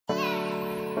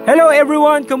Hello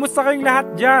everyone! Kamusta kayong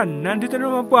lahat dyan? Nandito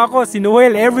naman po ako, si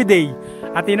Noel everyday.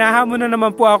 At hinahamon na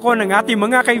naman po ako ng ating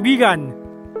mga kaibigan.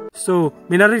 So,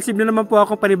 minareceive na naman po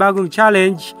ako panibagong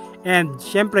challenge. And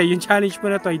syempre, yung challenge po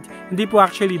na to hindi po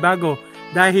actually bago.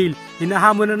 Dahil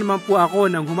hinahamon na naman po ako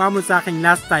ng humamon sa aking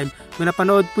last time. Kung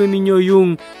napanood po ninyo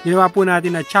yung ginawa po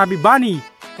natin na Chubby Bunny.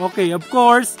 Okay, of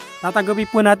course,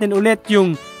 tatanggapin po natin ulit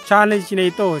yung challenge na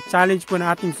ito, challenge po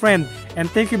na ating friend. And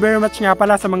thank you very much nga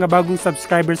pala sa mga bagong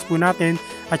subscribers po natin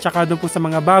at saka doon po sa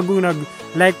mga bagong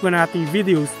nag-like po na ating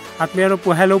videos. At meron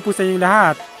po hello po sa inyong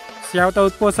lahat.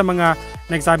 Shoutout po sa mga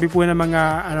nagsabi po ng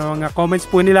mga comments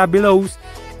po nila below.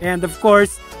 And of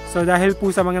course, so dahil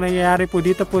po sa mga nangyayari po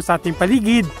dito po sa ating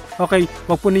paligid, okay,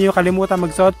 wag po ninyo kalimutan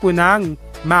magsuot po ng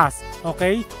mask,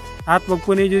 okay? At wag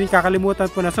po ninyo din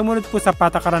kakalimutan po na sumunod po sa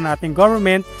patakaran ng ating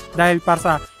government dahil para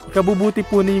sa ikabubuti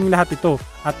po ninyong lahat ito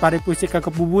at para po sa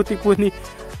ikabubuti po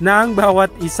ng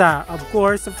bawat isa. Of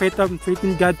course, faith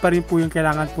in God pa rin po yung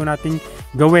kailangan po nating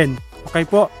gawin. Okay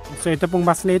po? So ito pong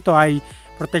mask na ito ay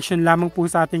protection lamang po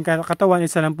sa ating katawan,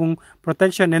 isa lang pong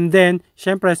protection. And then,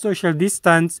 syempre, social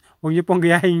distance. Huwag niyo pong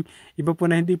gayahin iba po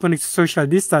na hindi po nag-social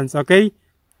distance. Okay?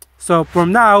 So from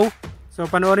now, so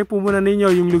panoorin po muna ninyo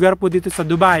yung lugar po dito sa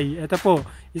Dubai. Ito po,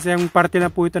 isang parte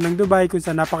na po ito ng Dubai kung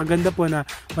saan napakaganda po na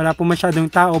wala po masyadong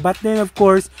tao. But then of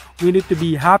course, we need to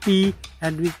be happy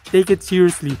and we take it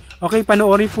seriously. Okay,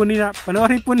 panoorin po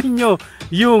ninyo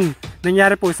yung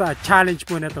nangyari po sa challenge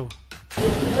po na to.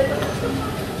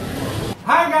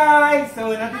 Hi guys!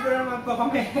 So nandito na naman po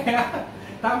kami.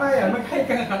 Tama yan, mag-hi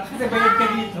ka nga kasi bayad ka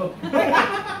dito.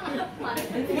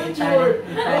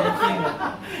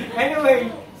 Anyway,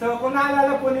 so kung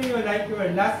naalala po ninyo, like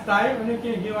your last time, ano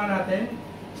yung ginawa natin?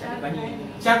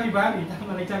 Chubby Bunny.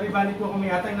 Tama, nag-Chubby Bunny po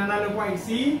kami at ang nanalo po ay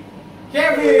si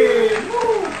Kevin!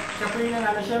 Woo! Siya po yung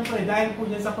nanalo. Siyempre, dahil po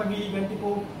dyan sa pag-iiganti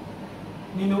po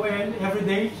ni Noel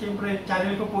everyday, siyempre,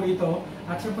 channel ko po ito.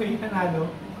 At siya po yung nanalo.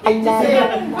 Tama.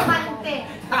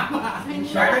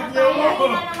 Bakit yun? Kaya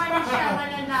na naman siya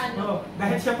mananalo.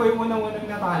 Dahil siya po yung unang-unang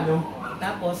natalo.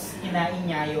 Tapos, kinain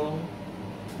niya yung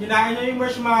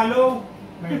marshmallow.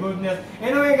 My goodness.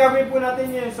 Anyway, gagawin po natin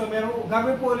yun. So,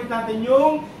 gagawin po ulit natin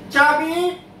yung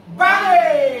Chubby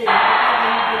Bunny!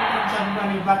 Gagawin po ulit yung Chubby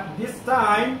Bunny. But this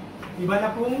time, iba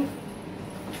na pong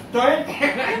turn.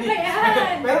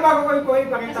 Pero bago ko po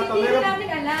ipakita ito. Kasi hindi namin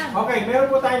alam. Okay, meron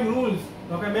po tayong rules.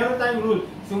 Okay, meron tayong rule.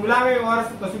 Simula ngayong oras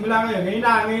ito. Simula ngayon. Ngayon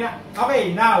na.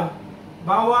 Okay, now.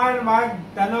 Bawal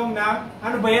magtanong ng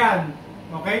ano ba yan?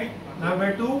 Okay?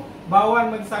 Number 2, bawal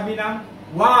magsabi ng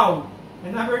wow.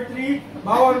 And number 3,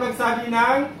 bawal magsabi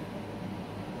ng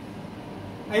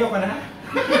ayoko na.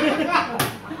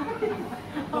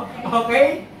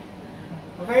 Okay?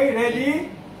 Okay, ready?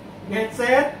 Get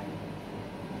set?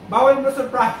 Bawal mo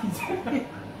surprise.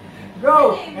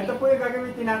 Go! Ito po yung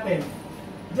gagamitin natin.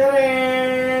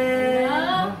 Jareen!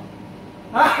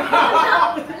 Oh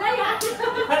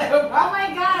my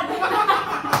God!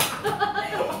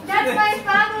 That's my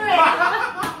favorite!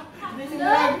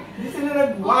 Hindi sila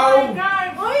nag-wow! Oh my God!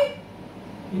 Uy!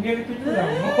 Ini-repeat ko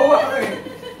lang. Oh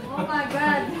my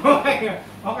God!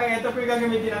 Okay, ito po yung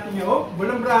gagamitin natin yun. Oh,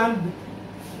 bulang brand.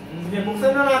 Sige,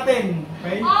 buksan na natin.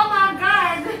 Okay? Oh my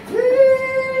God!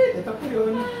 Ito po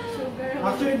yun.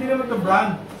 Actually, hindi naman ito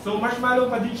brand. So,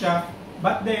 marshmallow pa din siya.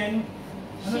 But then,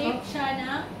 Shape siya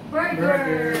na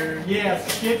burger. Yes,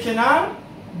 shape siya ng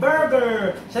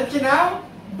burger. Shape siya ng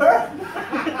burger.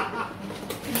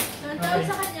 So, ang tawag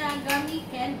sa kanya, gummy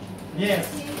candy. Yes,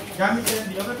 gamit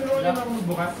candy. Okay, pero wala na ako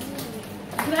magbukas.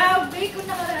 Grabe, kung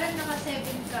nakaraan naka-7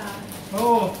 ka.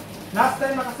 Oo. Last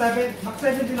time naka-7.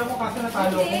 Naka-7 din ako kasi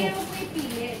natalo ko. Hindi, huwag mo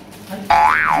ipilit.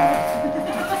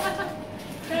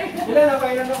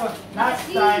 Ilan ako? Last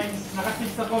time, naka-6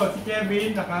 ako. Si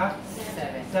Kevin,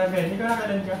 naka-7. Ikaw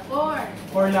nakailan ka? 4.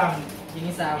 4 lang. yung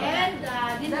isa. And,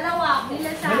 dalawa.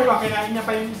 Dalawa, kinain niya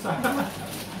pa yung isa.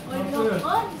 So, yun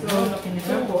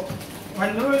po.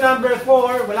 Rule number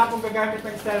 4, wala pong gagamit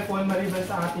ng cellphone maliban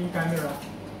sa ating camera.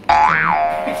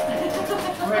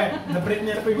 Okay, na-break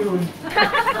niya na po yung rule.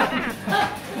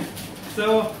 So,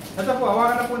 ito po,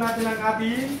 hawakan na po natin ang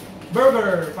ating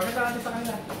burger. Pakita natin sa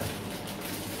kanila.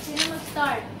 Sino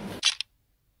mag-start?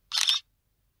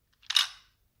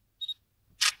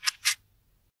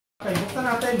 Okay, buksan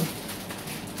natin.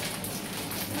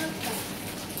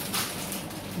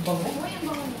 Ang bango? Ano yung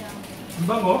bango niya? Ang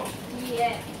bango?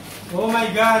 Yes. Oh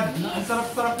my God! Ang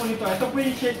sarap-sarap po nito. Ito po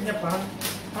yung shape niya pa.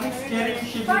 Parang scary yung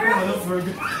shape nito ng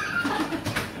burger.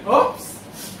 Oops!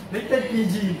 Rated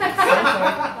PG.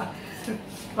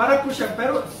 Parang po siya,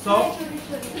 pero soft.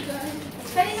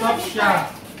 Soft siya.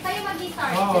 Sa'yo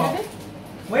mag-start. Oo.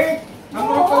 Wait! Ang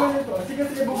mga pala nito.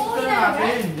 Sige, bubuksan na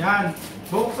natin. Yan.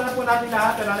 Bubuksan na po natin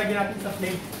lahat. Lalagyan natin sa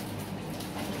plate.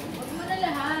 Huwag mo na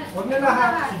lahat. Huwag na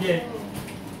lahat. Sige.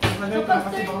 So, pag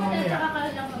turn mo na, tsaka ka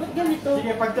lang Ba't ganito?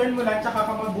 Sige, pag turn mo lang, tsaka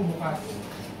ka magbubukas.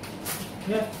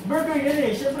 Yes. Burger yan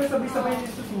eh. Siyempre sabay-sabay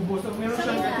yung susubo. So, meron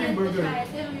siyang ito yung burger.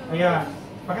 Ayan.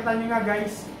 Pakita nyo nga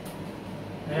guys.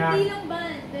 Ayan. Hindi lang ba?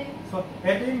 Hindi. So,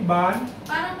 ito yung bun.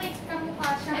 Parang may kamukha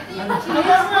siya. Ito yung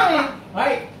Kaya nga eh.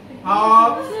 Ay!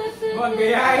 Huwag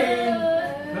gayahin!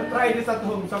 Don't try this at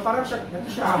home. So, parang siya. Ito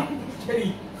siya.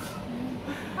 Cherry.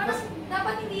 Parang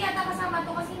dapat hindi yata kasama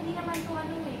to kasi hindi naman to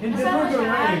ano eh. Hindi, Kasama burger siya,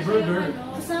 nga eh, siya burger. yung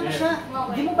ano. Kasama Yeah. siya.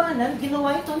 Okay. Di mo ba alam? Ginawa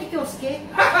ito ni Kioske.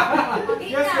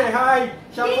 Yes, eh. Hi!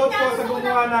 Shoutout po sa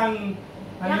gumawa ng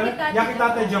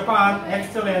Yakitate Japan.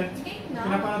 Excellent.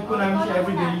 Pinapanood ko namin siya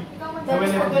everyday.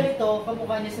 Tapos pag ganito,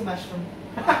 kamukha niya si Mushroom.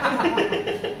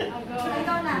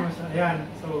 Ikaw na. Ayan.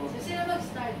 So, Sino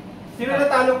mag-start? sino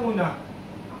natalo una?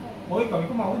 Oy, kami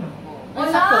kumauna. Ay,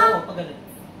 sakto. Oo, pag ganito.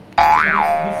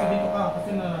 Gusto dito ka kasi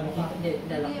nanalo ka. Hindi,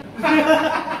 dala.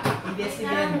 Hindi si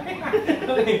Ben.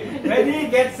 Okay. Ready,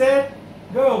 get set,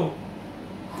 go!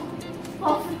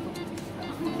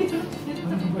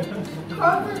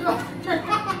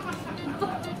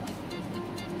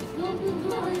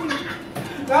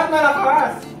 Lahat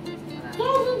malakas!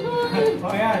 O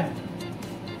yan.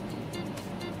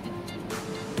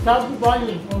 Chubby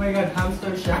bunny. Oh my god,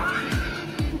 hamster siya.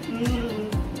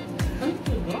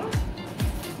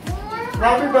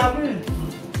 Grabe.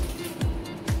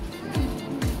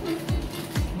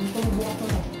 Gusto mo bukas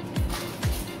na.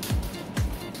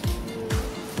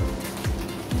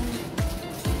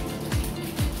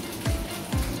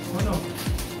 Ano?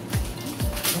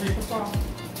 Ito pa.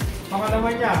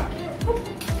 Pangalaman niya.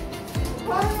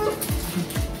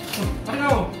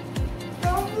 Ano?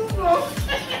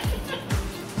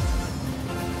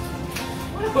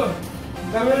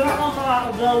 Dami na. Ako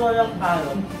makakagawa lang tayo.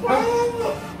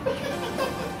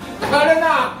 Ano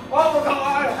na? Oh,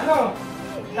 magkakaroon. Ano?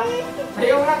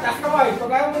 Sayaw na, taas ka boy.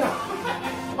 Pag-ayaw mo na.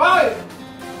 Boy!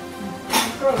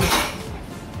 Control.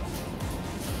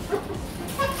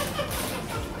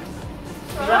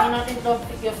 Kailangan natin ito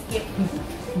si Kioske.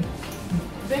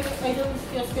 Ben, idol si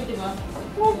Kioske, di ba?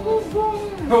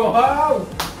 Wow!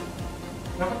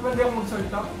 Dapat ba di ako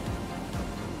magsalita?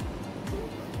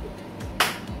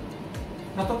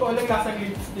 Natotoo lang lasang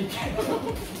lipstick.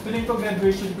 Tuloy ko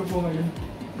graduation ko po ngayon.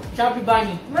 Chubby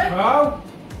bunny. Wow!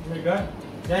 Oh my god.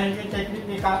 Yan yung technique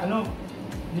ni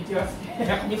ni Kios.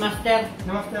 Ni Master.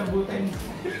 Na Master Buten.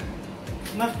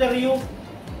 Master Yu.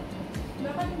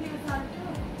 Dapat hindi masama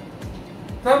to.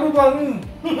 Sabi ba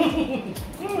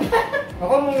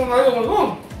ako mga ngayon ako.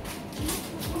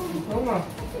 Ikaw nga.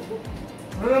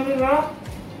 Alam mo na?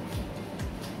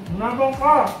 Nabang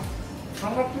ka.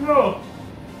 Ang katlo.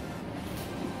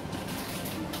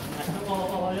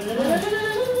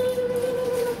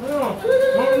 Ano?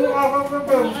 Ano ka pa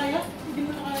pa? Kaya? Hindi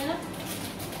mo na kaya?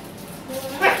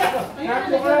 Kahit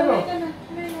mo kaya mo?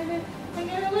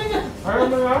 Ayaw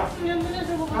mo na?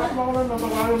 Kahit mo kaya mo,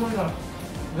 ayaw mo na.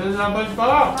 Lalaban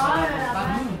pa!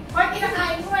 Or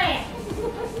kinakain mo eh.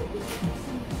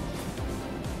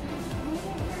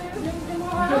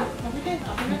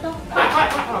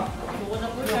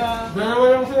 Dalawa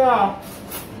lang sila.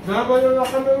 Dalawa lang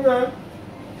kami ulit.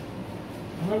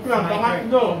 Ano lang,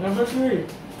 pangatlo, number 3.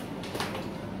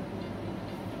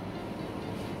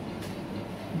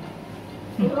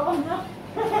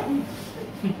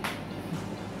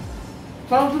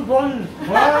 Sounds fun!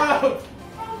 Wow!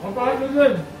 Ang pangatlo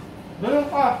din. Dalawa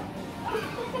pa.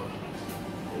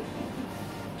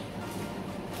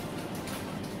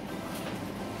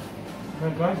 Oh my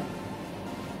God.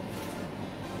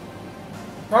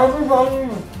 Sounds fun!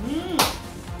 Pangatlo.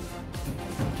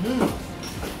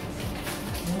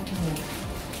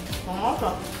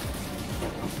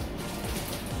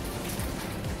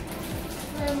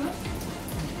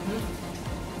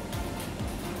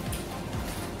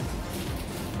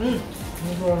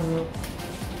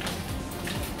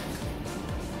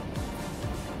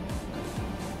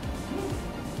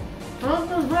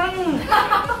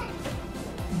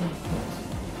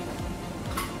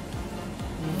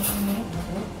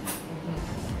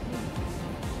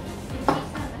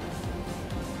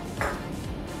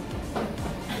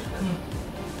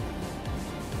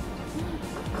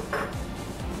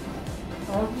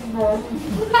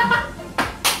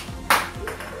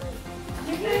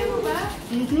 Nagkaya mo ba?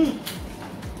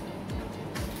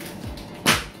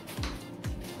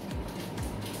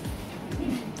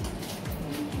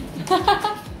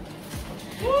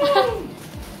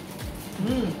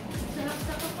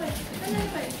 Sarap-sarap po eh. Ito na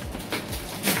po eh.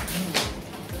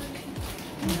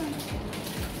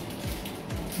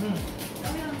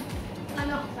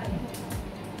 Ano? Sabi mo.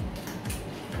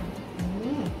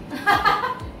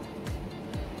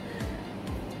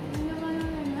 Ano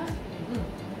naman na?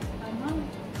 Tamang.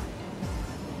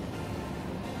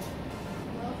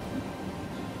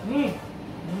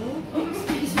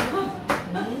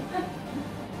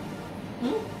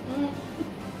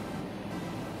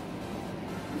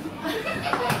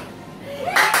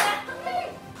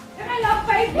 Akala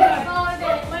 5 yun. Oo, hindi.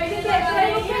 Try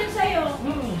mo yan sa'yo.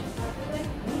 4.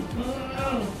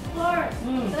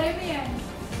 Try mo yan.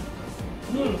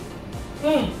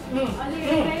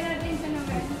 Try natin sa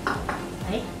naman.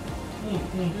 Ay?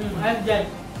 I'm done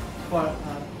for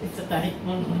it's a tie.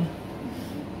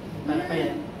 Para pa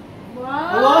yan.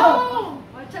 Wow!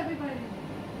 Oh, chubby pa rin.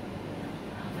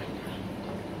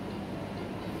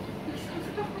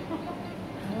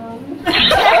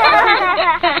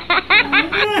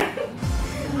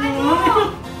 Ano?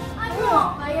 Ano?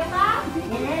 Kaya ka?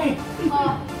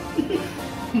 Oh.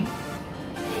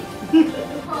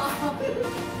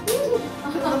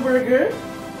 Ito ang burger?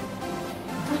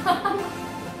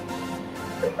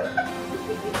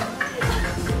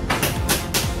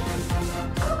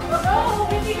 Oh,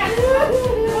 hindi ka.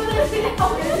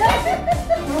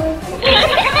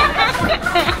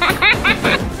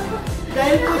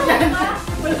 Dahil po dyan,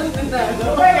 walang nanalo.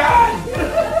 Oh my God!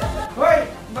 Hoy!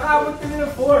 Makaabot kami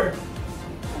ng 4.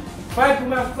 5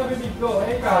 pumasok sa bibig ko.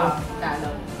 Eh, ikaw. Talo.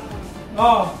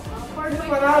 Oh. Sino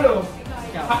panalo?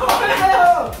 Ikaw. Ako panalo!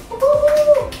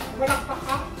 Woohoo! Malakpak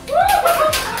ka.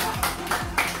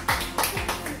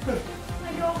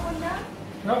 Ayoko na.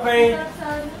 Okay.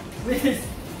 Sana. Please,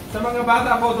 sa mga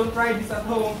bata po, don't try this at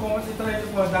home. Kung kasi try nyo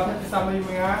po, dapat isama yung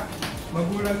mga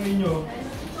magulang ninyo.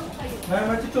 Dahil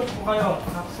machuchok po kayo.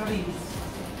 Actually, it's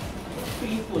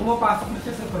painful. Pumapasok na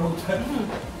siya sa throat.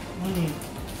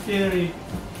 Scary.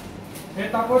 Eh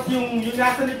tapos yung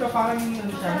lasa nito parang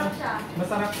ano siya, no? Masarap siya.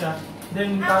 Masarap siya. Then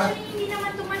parang Actually, hindi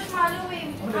naman to marshmallow eh.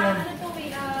 Ano yan? Ano to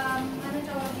eh, ano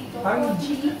tawag dito? Parang-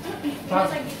 Mochi. Yung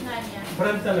sa gitna niya.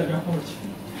 brand talaga. Mochi.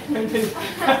 Hindi.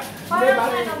 Parang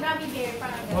Hindi, ano, gummy bear.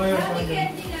 Parang Oh, yun, gummy parang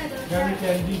candy nga daw. Gummy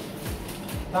candy.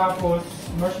 Tapos,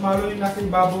 marshmallow yung nasa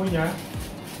ibabaw niya.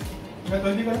 Ito,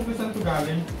 hindi ko alam kung saan ito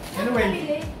galing. Anyway,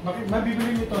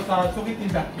 mabibili nyo ito sa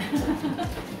Sukitinda.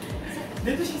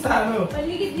 Dito siya sa ano,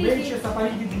 Paligid-ligid. mail siya sa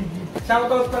paligid-ligid.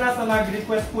 Shoutout pala sa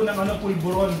nag-request po ng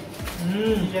pulburon.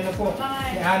 Yan na po.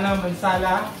 Si Ana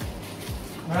Mansala.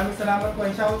 Maraming salamat po.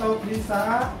 And shoutout din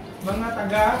sa mga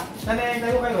taga, sanay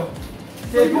kayo.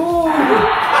 Cebu!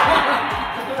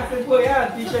 Sa taga Cebu yan.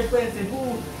 T-shirt po yan. Cebu.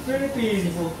 Philippines.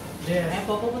 Cebu. Yes. Ay,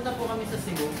 pupunta po kami sa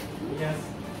Cebu. Yes.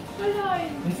 Kaloy.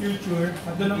 In future.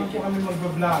 At doon naman po kami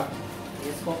mag-vlog.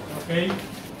 Yes po. Okay?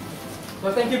 So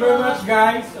thank you very much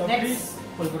guys. Please, Next,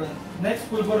 pulburon. next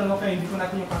pulburon, okay? Hindi ko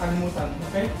natin yung kakalimutan.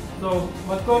 Okay? So,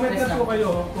 mag-comment na Next po lang. kayo.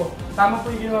 Opo. Tama po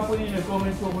yung ginawa po ninyo.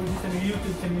 Nag-comment po po sa may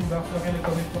YouTube, sa main box. Okay,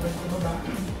 nag-comment po kayo sa baba.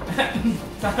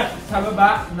 sa baba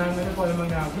ng ano po, ng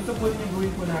mga gusto po ninyo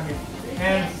gawin po namin.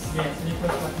 And yes,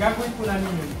 request po. Gagawin po namin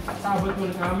yun. Sa abot po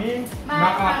ng aming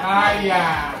makakaya.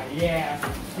 Yes.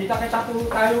 Kita-kita po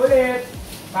tayo ulit.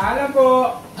 Paalam po.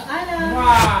 Paalam!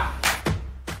 Mwah!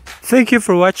 Thank you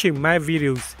for watching my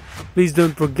videos. Please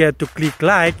don't forget to click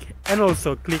like and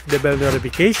also click the bell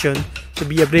notification to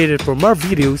be updated for more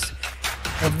videos.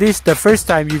 If this is the first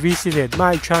time you visited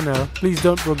my channel, please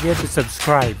don't forget to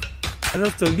subscribe and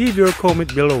also leave your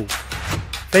comment below.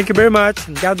 Thank you very much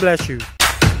and God bless you.